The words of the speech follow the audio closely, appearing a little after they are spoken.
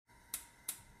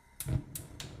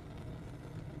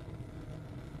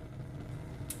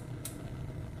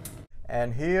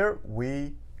And here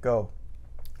we go.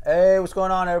 Hey, what's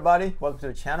going on, everybody? Welcome to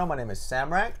the channel. My name is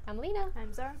Samrak. I'm Lena.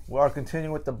 I'm Zara. We are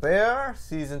continuing with The Bear,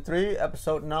 Season 3,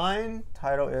 Episode 9.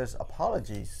 Title is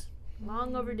Apologies.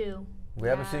 Long overdue. We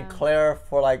haven't seen Claire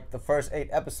for like the first 8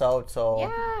 episodes, so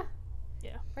Yeah.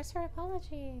 Where's her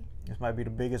apology? this might be the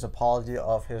biggest apology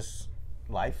of his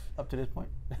life up to this point.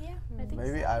 Yeah, I think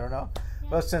Maybe, so. I don't know. Yeah.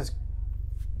 But since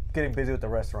getting busy with the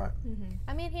restaurant.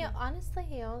 I mean, he honestly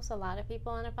he owes a lot of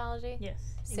people an apology. Yes,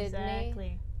 Sydney.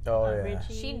 exactly. Oh, yeah.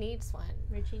 Richie. She needs one.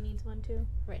 Richie needs one too.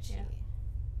 Richie.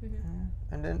 Yeah.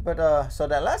 And then, but so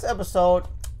that last episode,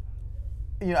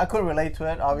 you know, I couldn't relate to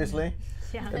it, obviously.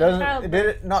 Yeah. It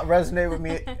did not resonate with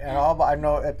me at all, but I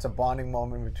know it's a bonding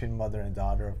moment between mother and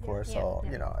daughter, of course. Yeah. So,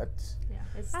 Yeah. you know, it's, Yeah,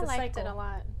 it's I the liked cycle. it a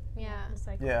lot. Yeah. The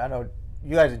cycle. yeah, I know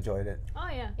you guys enjoyed it. Oh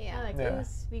yeah. Yeah. I like Yeah. it.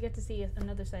 Was, we get to see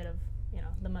another side of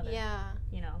the mother. Yeah.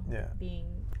 Yeah. Being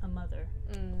a mother.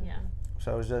 Mm. Yeah.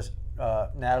 So it was just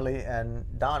Natalie and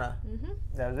Donna. Mm-hmm.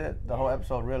 That was it. The whole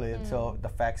episode, really, until the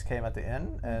facts came at the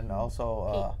end. And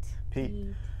also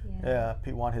Pete. Yeah,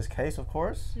 Pete won his case, of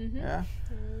course. Yeah.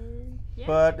 Yeah.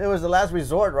 But it was the last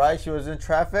resort, right? She was in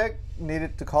traffic,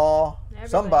 needed to call Everybody.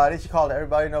 somebody. She called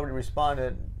everybody. Nobody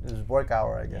responded. It was work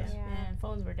hour, I guess. Yeah. And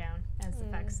phones were down, as the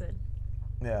facts said.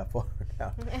 Yeah,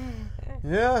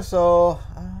 yeah. So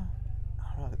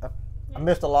I don't know. I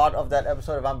missed a lot of that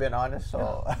episode, if I'm being honest.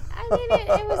 So I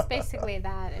mean, it was basically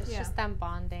that. It's Yeah. just them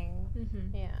bonding.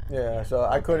 Mm-hmm. Yeah. yeah. So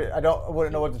I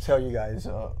wouldn't know what to tell you guys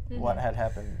what had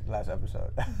happened last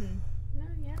episode. No,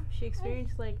 yeah. She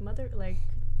experienced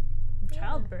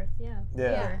childbirth. Yeah.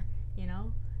 Yeah. Or,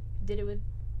 did it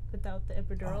without the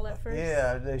epidural at first.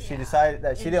 Yeah, she decided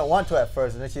that she didn't want to at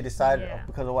first, and then she decided Yeah.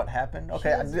 because of what happened.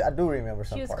 Okay, I do remember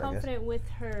some She was part. I guess. confident with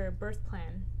her birth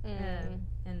plan,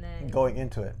 and then Going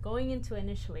into it.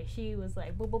 initially, she was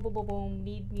like boom, boom, boom, boom, boom,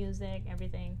 need music,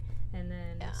 everything, and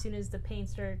then as soon as the pain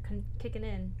started kicking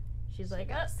in, she's like,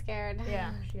 Got scared.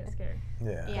 yeah, she got scared.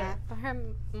 Yeah. Yeah. But her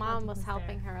mom was was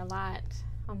helping there. her a lot,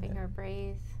 helping her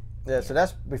breathe. Yeah. So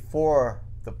that's before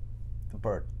the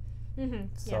birth. Mm-hmm.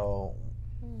 So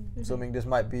assuming this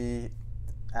might be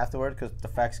afterward because the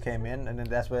facts came in, and then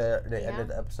that's where they ended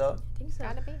the episode. I think so.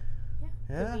 Gotta be.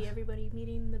 Yeah. Could be everybody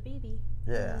meeting the baby.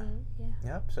 Yeah. Yeah.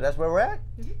 Yep. So that's where we're at.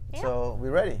 Yeah. So we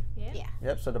ready? Yeah. Yeah.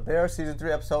 Yep. So The Bear, Season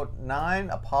 3, Episode 9.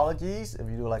 Apologies. If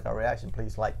you do like our reaction,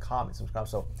 please like, comment, subscribe.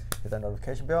 So hit that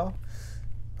notification bell.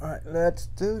 All right, let's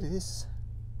do this.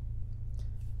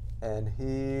 And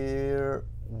here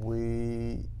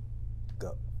we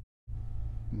go.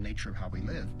 Nature of how we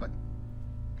live, but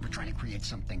we're trying to create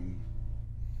something.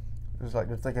 It's like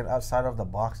they're thinking outside of the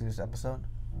box in this episode.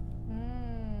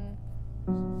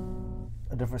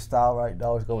 A different style, right? They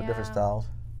always go with different Yeah. styles.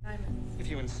 If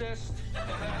you insist.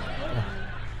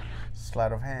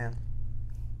 Sleight of hand.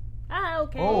 Ah,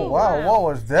 okay. Oh, wow. What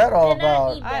was that all Did not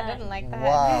about? eat I didn't like that.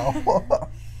 Wow.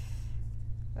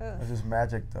 Ugh. This is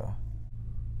magic, though.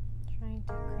 Trying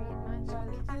to create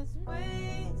magic.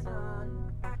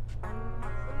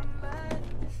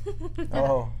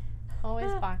 Oh.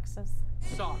 Always boxes.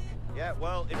 Sock. Yeah,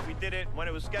 well, if we did it when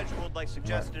it was scheduled, like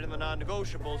suggested in the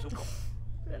non-negotiables,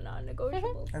 The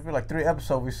non-negotiables. I feel like 3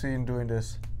 episodes we've seen doing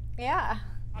this. Yeah.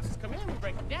 Boxes come in, we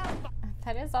break them down.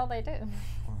 That is all they do.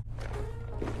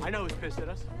 I know who's pissed at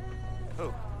us.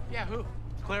 Who? Yeah, who?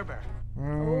 Claire Bear.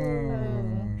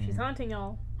 She's haunting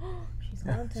y'all. She's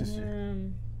haunting she's-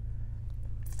 him.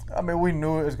 I mean, we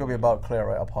knew it was going to be about Claire,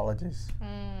 right? Apologies.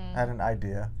 I had an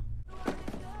idea.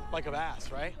 Like a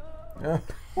ass, right? Yeah.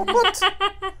 What?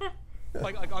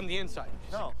 Like on the inside.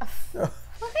 no. What?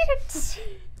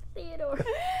 Theodore.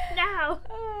 Now.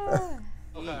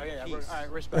 Okay, yeah. All right,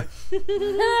 respect.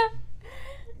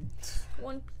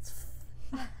 One.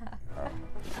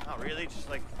 Not really, just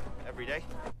like every day.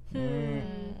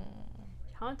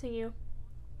 Haunting you.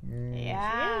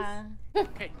 Yeah.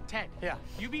 Hey, Ted. Yeah.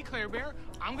 You be Claire Bear.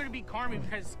 I'm gonna be Carmen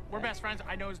because we're best friends.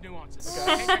 I know his nuances.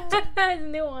 Okay?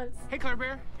 Nuance. Hey, Claire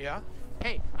Bear. Yeah.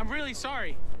 Hey, I'm really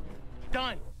sorry.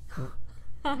 Done.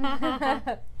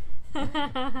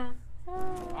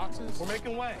 Boxes. We're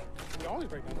making way. We always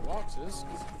break down the boxes,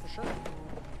 for sure.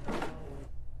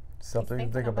 Something to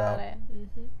Thinking think about. it.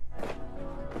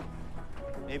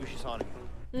 Maybe she's haunting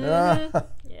you. Yeah.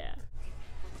 Yeah.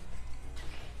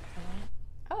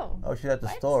 Oh. Oh, she's at the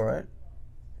store, right?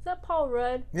 Is that Paul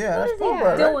Rudd? Yeah, What that's is Paul he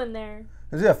Rudd, right? doing there?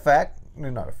 Is it a fact?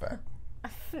 It's not a fact.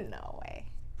 No way.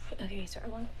 Okay, so I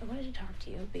wanted to talk to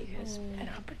you because an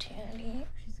opportunity.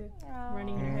 She's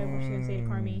running in her head what she's gonna say to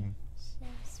Carmi.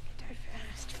 Die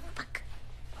fast. Fuck.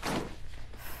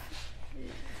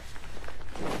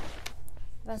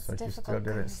 That's So she difficult. still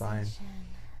didn't sign. conversation.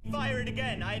 Fire it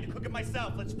again. I had to cook it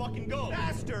myself. Let's fucking go.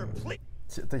 Faster, please.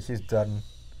 I think she's done.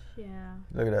 Yeah.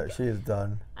 Look at that. She is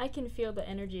done. I can feel the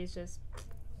energy is just.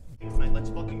 Let's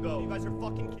fucking go. You guys are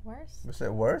fucking. Worse? Was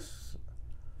it worse?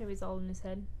 Maybe it's all in his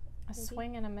head. A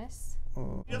swing and a miss?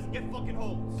 He doesn't get fucking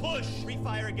holes. Push.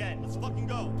 Refire again. Let's fucking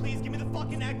go. Please give me the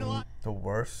fucking Agnalot. The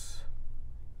worst?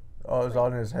 Oh, it's all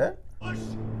in his head? Push.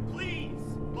 Please.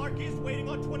 Marcus waiting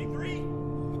on 23.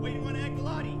 Waiting on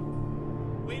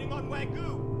Agnalati. Waiting on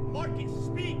Wagyu. Marcus,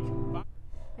 speak.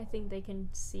 I think they can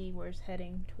see where it's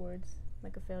heading towards,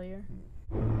 like a failure.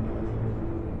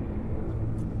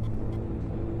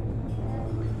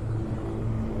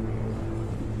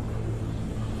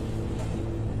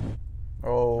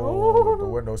 Oh, the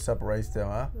window separates them,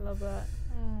 huh? Love that.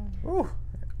 Ooh.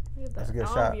 Look at That's a that good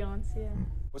shot. ambiance, yeah.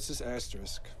 What's this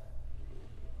asterisk?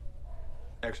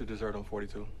 Extra dessert on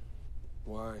 42.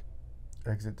 Why?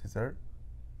 Exit dessert?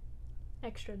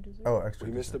 Extra dessert. Oh, extra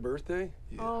We missed the dessert. birthday?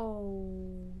 Oh.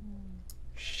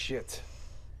 Shit.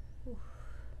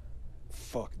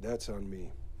 Fuck, that's on me.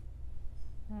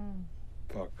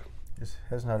 Fuck.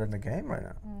 He's not in the game right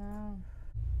now. No.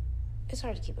 It's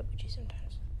hard to keep up with you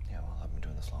sometimes. Yeah, well, I've been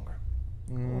doing this longer.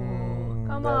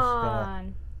 Come that's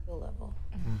on. Low level.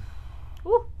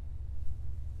 Woo.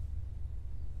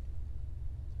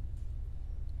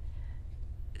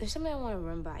 There's something I want to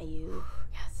run by you.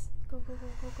 Yes. Go, go, go,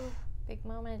 go, go. Big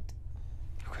moment.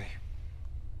 Okay.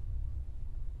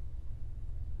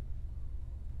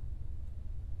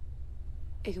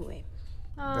 It can wait.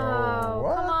 Oh,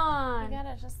 what? come You on.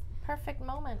 got a just perfect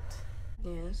moment.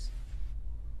 Yes.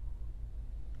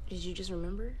 Did you just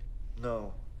remember?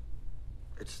 No.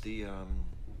 It's the,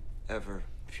 Ever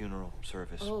funeral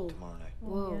service Oh. tomorrow night.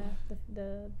 Whoa. Yeah,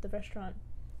 the restaurant.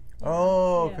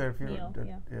 Oh, Yeah, okay. If you, meal,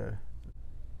 yeah. yeah.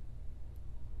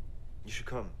 You should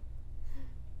come.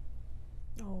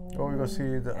 Oh, Oh, we go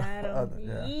see the Adam. other,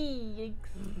 yeah.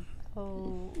 Yikes.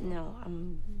 Oh no,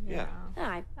 I'm. Yeah.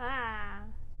 I Ah.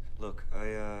 Look,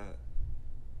 I've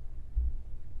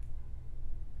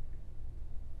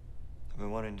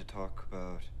been wanting to talk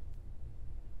about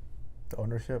The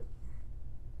ownership.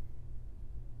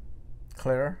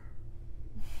 Claire?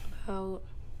 About.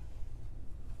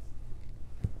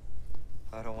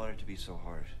 I don't want it to be so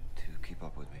hard to keep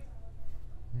up with me.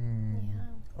 Yeah.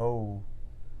 Oh,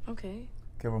 Okay.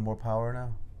 give her more power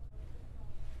now?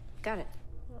 Got it.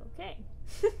 Okay.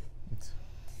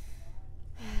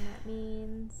 And that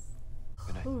means.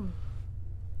 Good night. Ooh,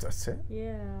 That's it?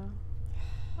 yeah.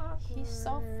 He's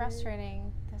so Awkward.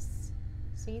 frustrating this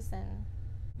season.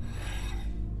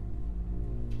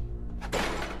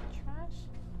 Trash?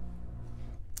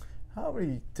 How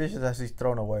many dishes has he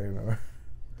thrown away, remember?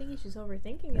 I think he's just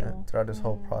overthinking it Yeah, all. throughout this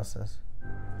whole process.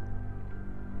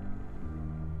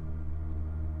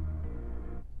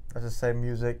 That's the same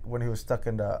music when he was stuck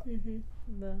in the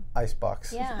The ice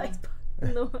box. Yeah.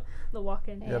 the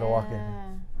walk-in. Yeah, the walk-in.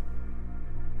 Yeah.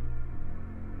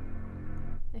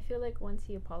 I feel like once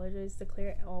he apologizes to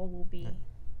Claire, all will be.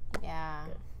 Yeah.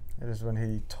 It is when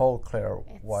he told Claire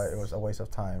why it was a waste of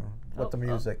time with the Oh,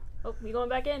 music. Oh, we going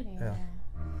back in? Yeah.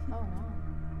 Oh no.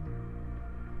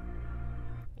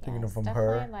 Thinking Yeah, of from it's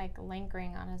her. definitely like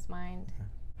lingering on his mind.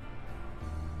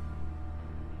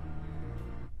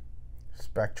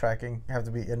 Just backtracking. You have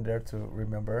to be in there to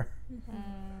remember.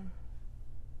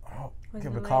 Oh, Was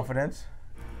give it him late? confidence.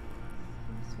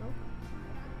 Smoke?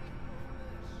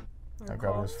 I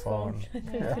grabbed his phone.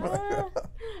 Yeah.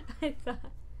 I thought.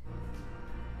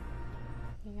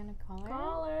 You gonna call her?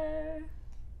 Call her.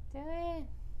 Do it.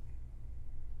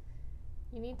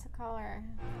 You need to call her.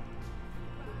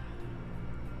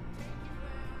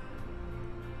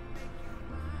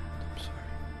 I'm sorry.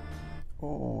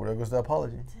 Oh, there goes the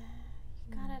apology.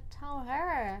 You gotta tell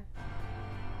her.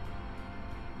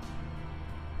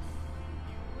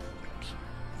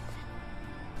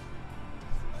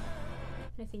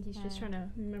 I think he's just trying to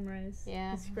memorize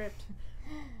Yeah. the script.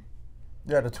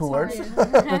 Yeah, the two words. Sorry.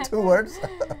 The two words.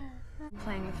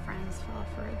 Playing with friends fell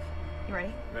off a roof. You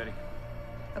ready? Ready.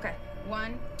 Okay.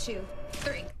 1, 2,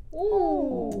 3.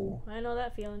 Ooh, I know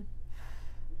that feeling.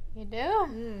 You do?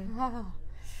 Oh,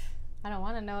 I don't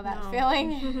want to know that No.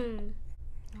 feeling.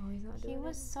 Oh, he's not doing He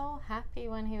was it. so happy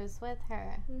when he was with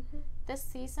her. This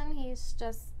season, he's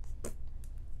just,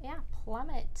 yeah,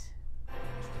 plummet.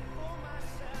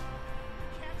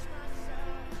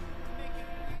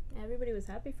 Everybody was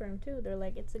happy for him too. They're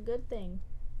like, it's a good thing.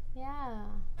 Yeah.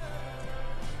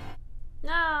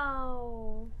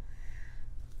 No.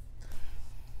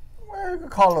 Well, you can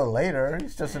call her later.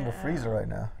 He's just in the freezer right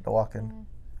now. The walk-in.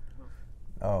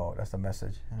 Oh, that's the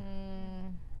message.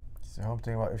 So I'm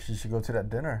thinking about if she should go to that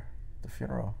dinner, the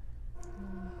funeral.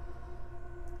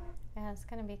 Yeah, it's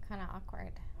gonna be kind of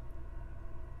awkward.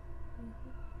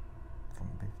 From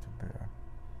beef to bear.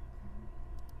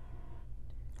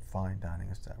 Fine dining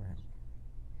establishment.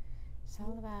 It's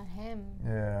all about him.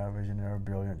 Yeah, visionary,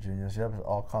 brilliant, genius. Yep, it's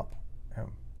all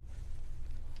him.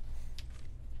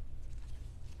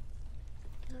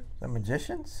 The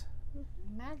magicians?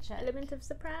 Magic. Element of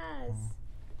surprise.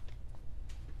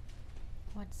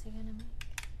 What's he gonna make?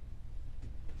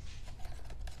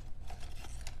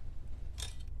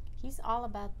 He's all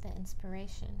about the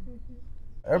inspiration.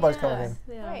 Everybody's coming in.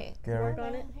 Yeah. Right. Gary. Work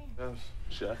on it. Yes,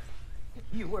 chef.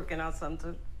 You working out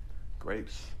something?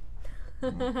 Grapes.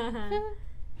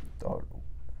 Oh,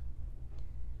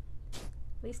 At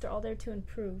least they're all there to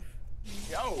improve.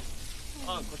 Yo,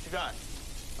 Unc, what you got?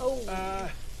 Oh.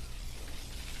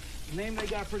 Name they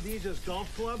got for these is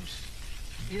golf clubs.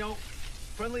 You know,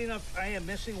 funnily enough, I am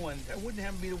missing one. I wouldn't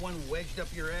have to be the one wedged up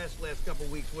your ass last couple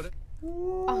weeks, would it?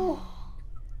 Oh.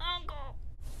 Uncle.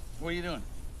 What are you doing?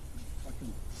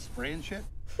 Fucking spraying shit?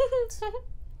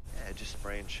 Yeah, just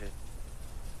spraying shit.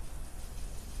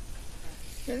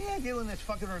 Any idea when this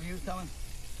fucking review's coming?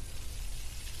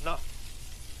 No.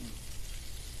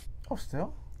 Oh,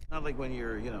 still? Not like when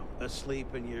you're, you know,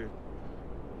 asleep and you're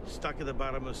stuck at the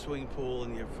bottom of a swimming pool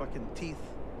and your fucking teeth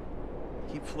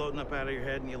keep floating up out of your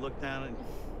head and you look down and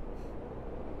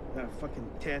got a fucking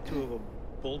tattoo of a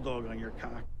bulldog on your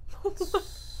cock.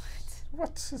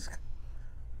 What's this?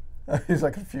 He's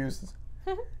like confused.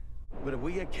 But if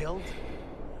we get killed,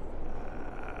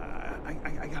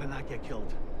 I gotta not get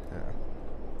killed. Yeah.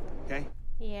 Okay?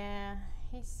 Yeah,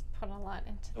 he's put a lot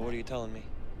into So what are you telling me?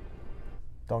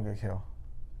 Don't get killed.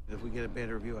 If we get a bad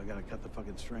review, I gotta cut the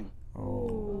fucking string.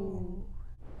 Oh.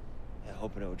 Yeah,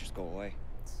 hoping it would just go away.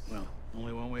 Well,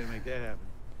 only one way to make that happen.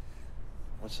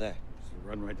 What's that? Just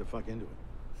run right the fuck into it.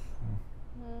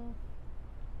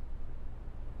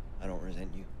 I don't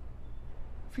resent you.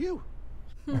 Phew.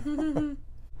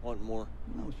 Want more?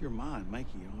 No, it's your mom,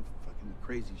 Mikey. You know, fucking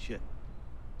crazy shit.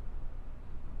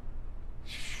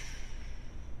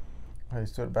 He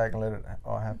stood back and let it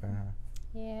all happen. Huh?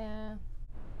 Yeah.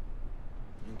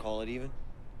 You call it even?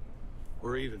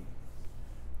 We're even.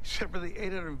 Except for the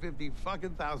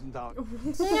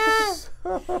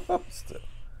 $850,000. Still.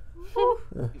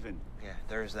 Even. Yeah,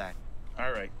 there's that.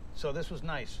 All right. So this was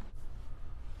nice.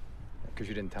 Because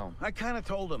you didn't tell him. I kind of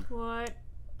told him. What?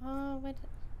 Oh, what?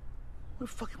 What the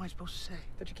fuck am I supposed to say?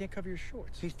 That you can't cover your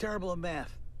shorts. He's terrible at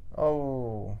math.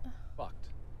 Oh. Fucked.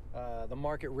 The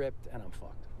market ripped, and I'm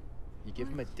fucked. You give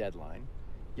him a deadline.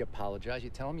 You apologize.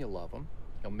 You tell him you love him.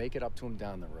 You'll make it up to him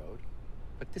down the road.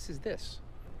 But this is this.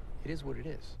 It is what it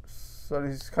is. So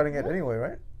he's cutting it anyway,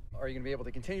 right? Are you going to be able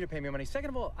to continue to pay me money? Second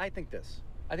of all, I think this.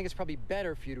 I think it's probably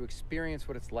better for you to experience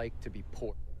what it's like to be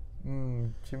poor.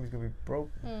 Jimmy's gonna be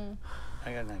broke. I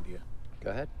got an idea.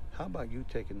 Go ahead. How about you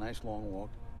take a nice long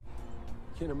walk?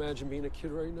 Can't imagine being a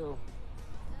kid right now.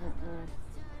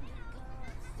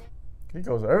 He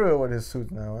goes everywhere with his suit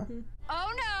now, huh?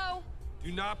 Oh no!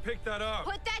 Do not pick that up.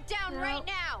 Put that down right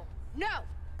now! No!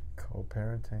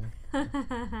 Co-parenting.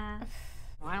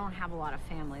 I don't have a lot of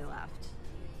family left.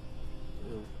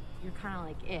 You're kind of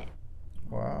like it.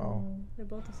 Wow. They're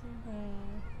both the same.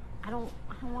 I don't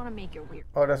want to make it weird.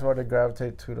 Oh, that's why they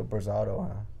gravitate to the Brazado,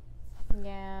 huh?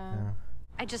 Yeah.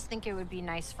 I just think it would be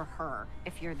nice for her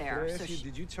if you're Can there. I ask you,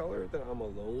 did you tell her that I'm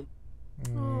alone?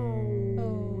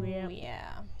 Oh, yeah.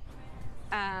 Yeah.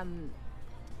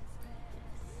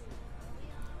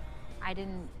 I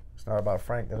didn't. It's not about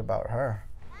Frank, it's about her.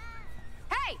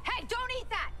 Hey! Hey! Don't eat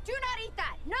that! Do not eat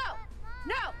that! No!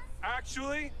 No!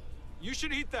 Actually, you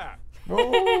should eat that.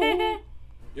 Oh.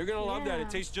 You're gonna love that. It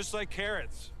tastes just like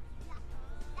carrots.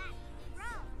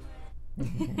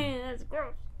 That's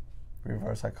gross.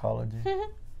 Reverse psychology. I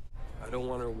don't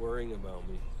want her worrying about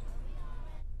me.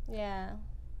 Yeah.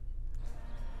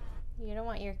 You don't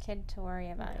want your kid to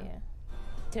worry about you.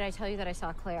 Did I tell you that I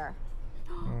saw Claire?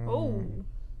 Oh.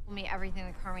 Told me everything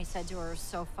that Carmi said to her was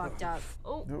so fucked up.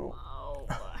 Oh. Oh.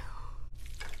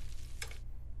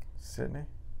 Sydney.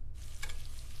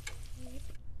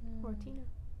 Or Tina.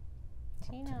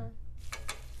 Tina.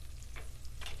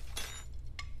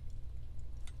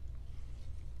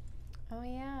 Oh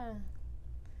yeah.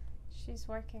 She's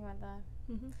working with the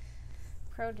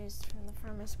produce from the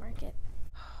farmer's market.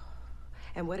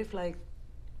 And what if, like,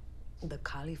 the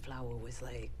cauliflower was,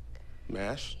 like...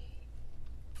 Mashed?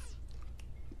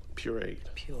 Pureed.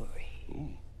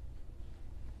 Pureed.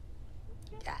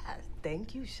 Yeah,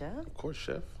 thank you, Chef. Of course,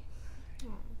 Chef.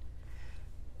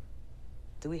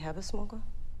 Do we have a smoker?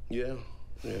 Yeah,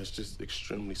 it's just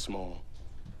extremely small.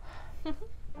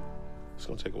 It's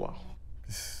gonna take a while.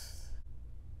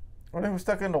 When he was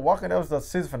stuck in the walking, that was the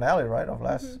season finale, right? Of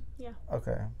last. Yeah.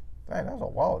 Okay. Dang, that was a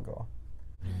while ago.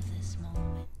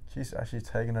 She's actually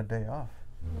taking a day off.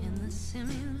 In the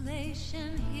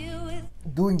simulation here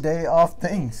with Doing day off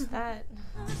things. That.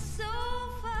 so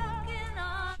fucking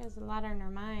off. She has a lot on her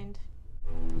mind.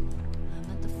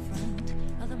 I'm at the front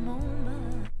of the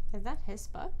moment. Is that his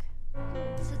book?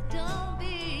 So don't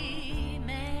be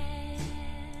mad.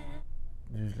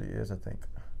 Usually is, I think.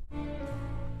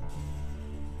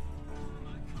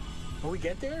 When we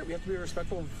get there, we have to be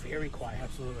respectful and very quiet.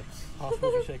 Absolutely.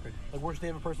 Hospitals are sacred. The worst day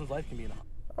of a person's life can be in a hospital.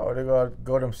 Oh, they're gonna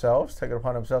go themselves, take it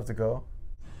upon themselves to go.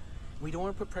 We don't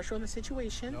want to put pressure on the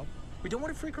situation. Nope. We don't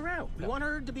want to freak her out. We want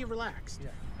her to be relaxed. Yeah.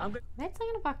 I'm good. Are they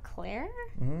talking about Claire?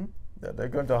 Mm-hmm. Yeah, they're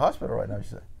going to a hospital right now, she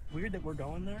said. Weird that we're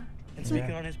going there and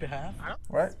speaking on his behalf.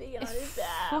 Right? Speaking on his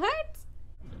behalf. What?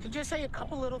 To just say a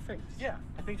couple little things. Yeah,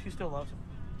 I think she still loves him.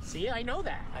 See, I know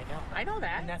that. I know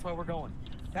that. And that's why we're going.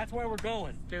 That's why we're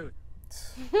going. Dude.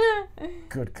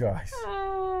 Good guys.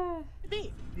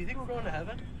 Me. Do you think we're going to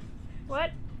heaven?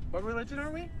 What? What religion are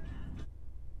we?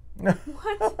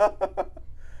 What?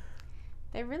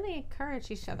 They really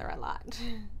encourage each other a lot.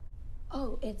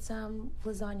 Oh, it's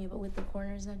lasagna, but with the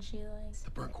corners that she likes.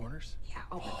 The burnt corners? Yeah,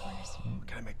 all burnt corners.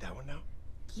 Can I make that one now?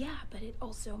 Yeah, but it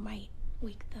also might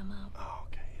wake them up. Oh,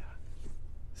 okay, yeah.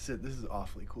 Sid, this is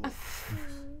awfully cool.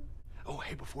 Oh,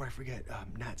 hey, before I forget,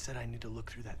 Nat said I need to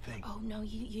look through that thing. Oh no,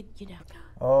 you don't.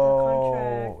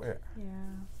 Oh, Yeah.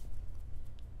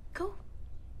 Cool.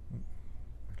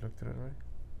 Looked at it already.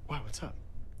 Wow, what's up?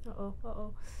 Uh-oh,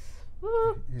 uh-oh.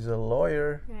 He's a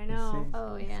lawyer. I know.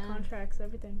 Oh, yeah. Contracts,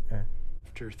 everything. Yeah.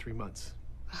 After 3 months.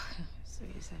 So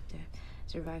you just have to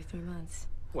survive 3 months.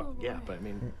 Well, yeah, but I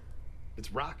mean,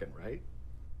 it's rocking, right?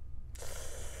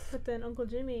 But then Uncle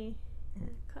Jimmy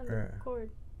cut the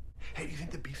cord. Hey, do you think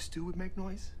the beef stew would make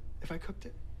noise if I cooked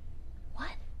it?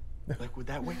 What? Like, would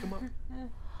that wake him up?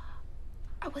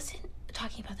 I wasn't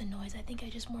talking about the noise. I think I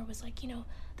just more was like, you know,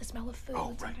 the smell of food. Oh,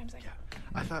 right. Sometimes Yeah.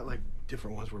 I thought, like,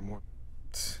 different ones were more...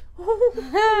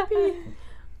 Oh, baby.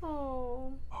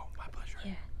 Oh. Oh, my pleasure.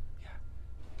 Yeah.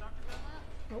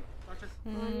 Nope.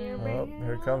 Oh,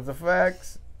 here comes the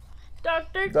facts.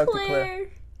 Dr. Dr. Claire.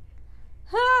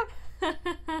 Dr.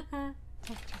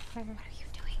 Claire, what are you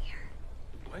doing here?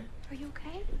 What? Are you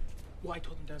okay? Well, I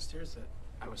told him downstairs that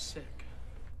I was sick.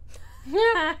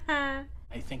 I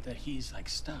think that he's, like,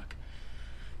 stuck.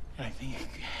 And I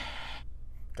think...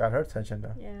 Got her attention,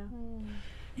 though. Yeah.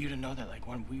 You didn't know that, like,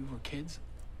 when we were kids,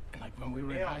 and, like, when we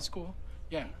were in high school?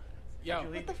 Yeah. Yo.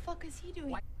 What the fuck is he doing?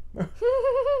 What?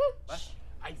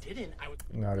 I didn't. I was...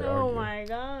 Now they Oh argue. my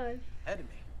god. Ahead of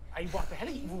me. I walked ahead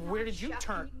of you. Where did you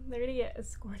turn? They're gonna get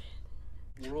escorted.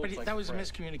 But that was a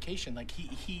miscommunication. Like,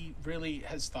 he really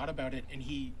has thought about it, and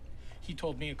he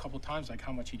told me a couple times, like,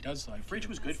 how much he does like. Fridge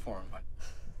was good for him, but...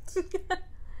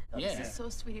 Yeah. This is so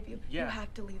sweet of you. Yeah. You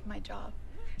have to leave my job.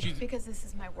 You- Because this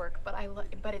is my work, but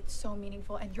it's so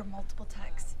meaningful, and your multiple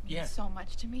texts mean Yeah. so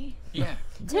much to me. Yeah.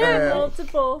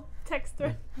 Multiple text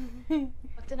threads.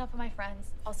 Fucked enough of my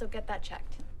friends. Also, get that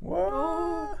checked.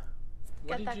 What?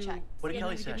 Get that checked. What did You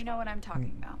Kelly know- say? You know what I'm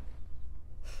talking about.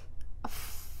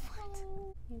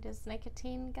 He does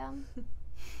nicotine gum.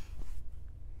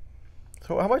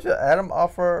 So how much did Adam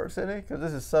offer, Sydney? Because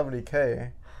this is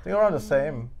 70K. I think around the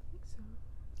same.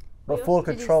 But What full else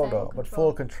did he control, say? though. But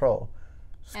full control.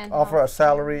 And Offer a health.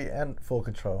 salary and full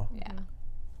control. Yeah.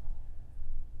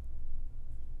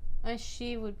 And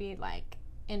she would be like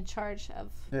in charge of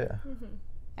Yeah.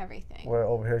 everything. Where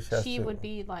over here she has She to- would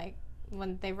be like,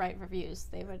 when they write reviews,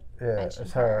 they would Yeah, mention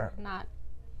it's her, her. not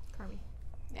Carmi.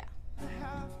 Yeah.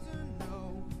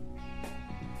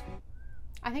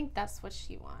 I think that's what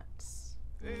she wants.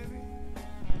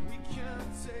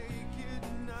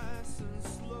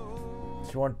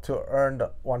 She wants to earn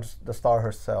the star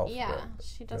herself. Yeah, but-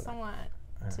 she doesn't want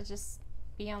to just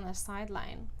be on the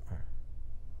sideline.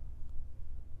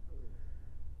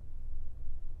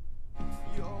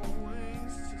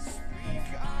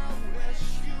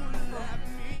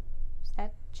 Is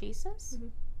that Jesus?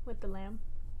 With the lamb.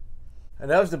 And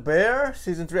that was The Bear,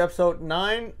 season 3, episode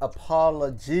 9.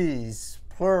 Apologies,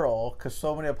 plural, because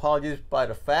so many apologies by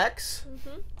the facts.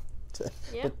 The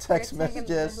Yep, text you're taking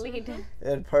the messages lead.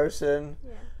 in person.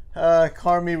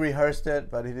 Carmi rehearsed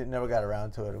it, but he never got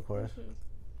around to it, of course.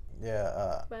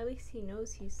 Yeah. But at least he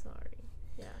knows he's sorry.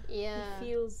 Yeah. Yeah. He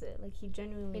feels it. Like he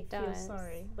genuinely He feels does.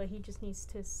 sorry. But he just needs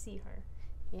to see her.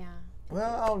 Yeah.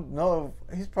 Well, I don't know.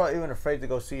 He's probably even afraid to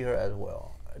go see her as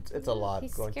well. It's a lot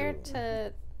He's going scared through.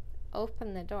 to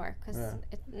open the door because Yeah.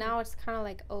 now it's kind of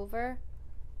like over.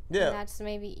 Yeah. And that's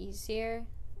maybe easier.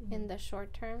 in the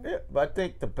short term. Yeah, but I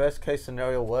think the best case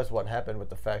scenario was what happened with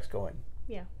the fax going.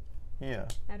 Yeah. Yeah.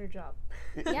 At her job.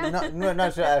 Yeah. Not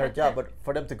necessarily at her job, but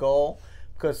for them to go,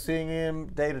 because seeing him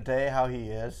day to day how he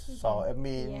is, so it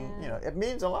mean it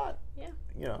means a lot. Yeah.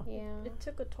 You know. Yeah. It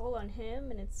took a toll on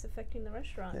him, and it's affecting the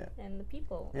restaurant and the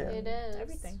people. Yeah. It is.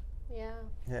 Everything. Yeah.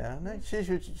 Yeah, and then she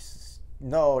should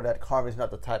know that Carmen's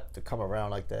not the type to come around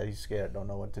like that. He's scared, don't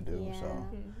know what to do. Yeah. So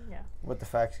Yeah. with the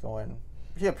facts going,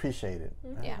 she appreciated.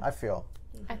 Yeah. I feel.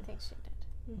 I think she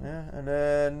did. Yeah, and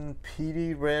then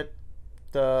Petey read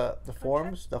the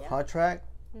forms, the contract.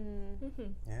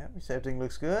 Yeah, we say everything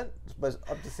looks good, but it's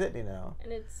up to Sydney now.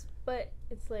 And it's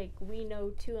like we know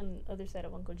too on the other side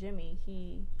of Uncle Jimmy,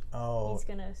 he's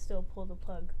gonna still pull the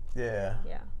plug. Yeah.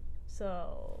 Yeah.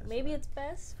 So maybe it's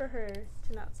best for her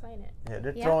to not sign it. Yeah,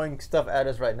 they're throwing stuff at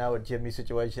us right now with Jimmy's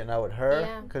situation, now with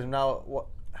her, because now what?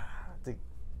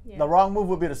 The wrong move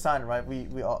would be to sign it, right?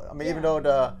 We all, I mean, even though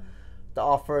the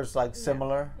offer is like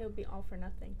similar. It would be all for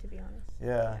nothing, to be honest.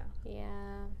 Yeah.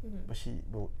 Yeah. But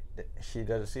she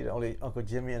doesn't see it. Only Uncle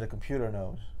Jimmy and the computer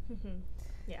knows.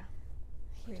 Yeah.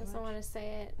 He doesn't want to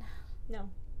say it. No.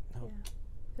 Yeah.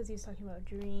 Because he's talking about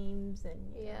dreams and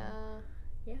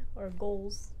yeah, or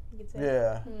goals. You could say.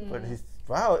 Yeah, but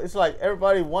it's like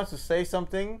everybody wants to say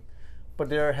something, but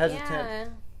they're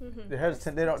hesitant. Yeah. They're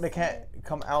hesitant. They can't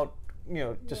come out,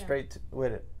 just straight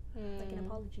with it. Like an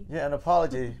apology. Yeah, an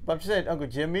apology. But I'm just saying, Uncle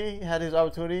Jimmy had his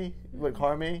opportunity with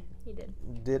Carmi. He did.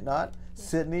 Did not.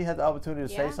 Sydney had the opportunity to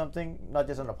say something, not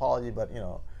just an apology, but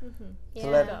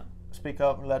to speak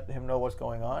up and let him know what's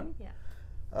going on.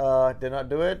 Yeah. Did not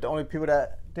do it. The only people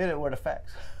that did it were the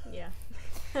facts. Yeah.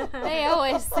 They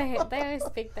always say it. They always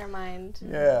speak their mind.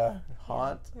 Yeah.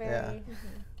 Haunt. Very.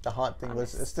 The haunt thing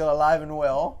was still alive and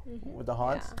well with the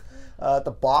haunts.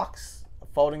 The box.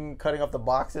 Cutting up the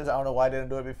boxes. I don't know why they didn't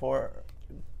do it before.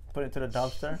 Put it to the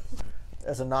dumpster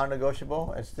as a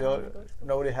non-negotiable, and still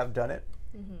nobody have done it.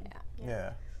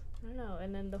 Yeah. I don't know.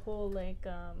 And then the whole like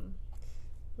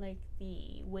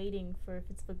the waiting for if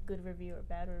it's a good review or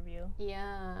bad review.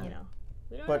 Yeah.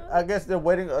 We don't But know. I guess they're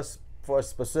waiting for a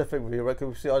specific review, right?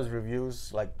 Because we see all these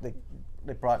reviews like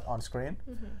they brought on screen.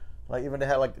 Like even they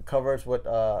had like the covers with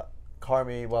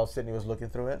Carmi while Sydney was looking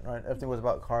through it, right? Everything was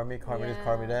about Carmi. Carmi this,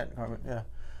 Carmi that, Carmi, yeah.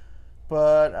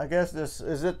 But I guess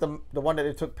is it the one that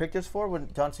they took pictures for when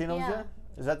John Cena was there?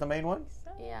 Is that the main one?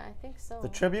 Yeah, I think so. The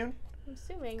Tribune? I'm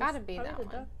assuming. Gotta be that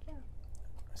one.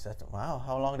 Is that wow?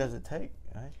 How long does it take?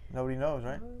 Right? Nobody knows,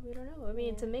 right? We don't know. I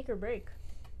mean, it's a make or break.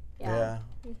 Yeah.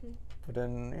 But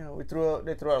then they threw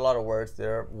out a lot of words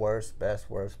there: worst,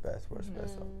 best, worst, best, worst,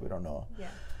 best. So we don't know. Yeah.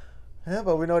 Yeah,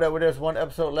 but we know that there's one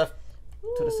episode left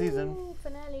to the season.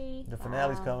 Finale. The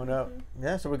finale's coming up.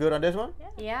 Yeah, so we're good on this one?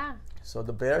 Yeah. So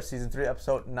The Bear, season 3,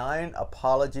 episode 9,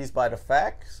 Apologies by the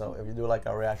Fact. So if you do like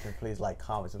our reaction, please like,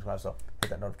 comment, subscribe. So hit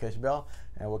that notification bell,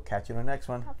 and we'll catch you in the next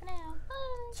one. Bye for now.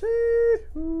 Bye.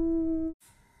 Chee-hoo.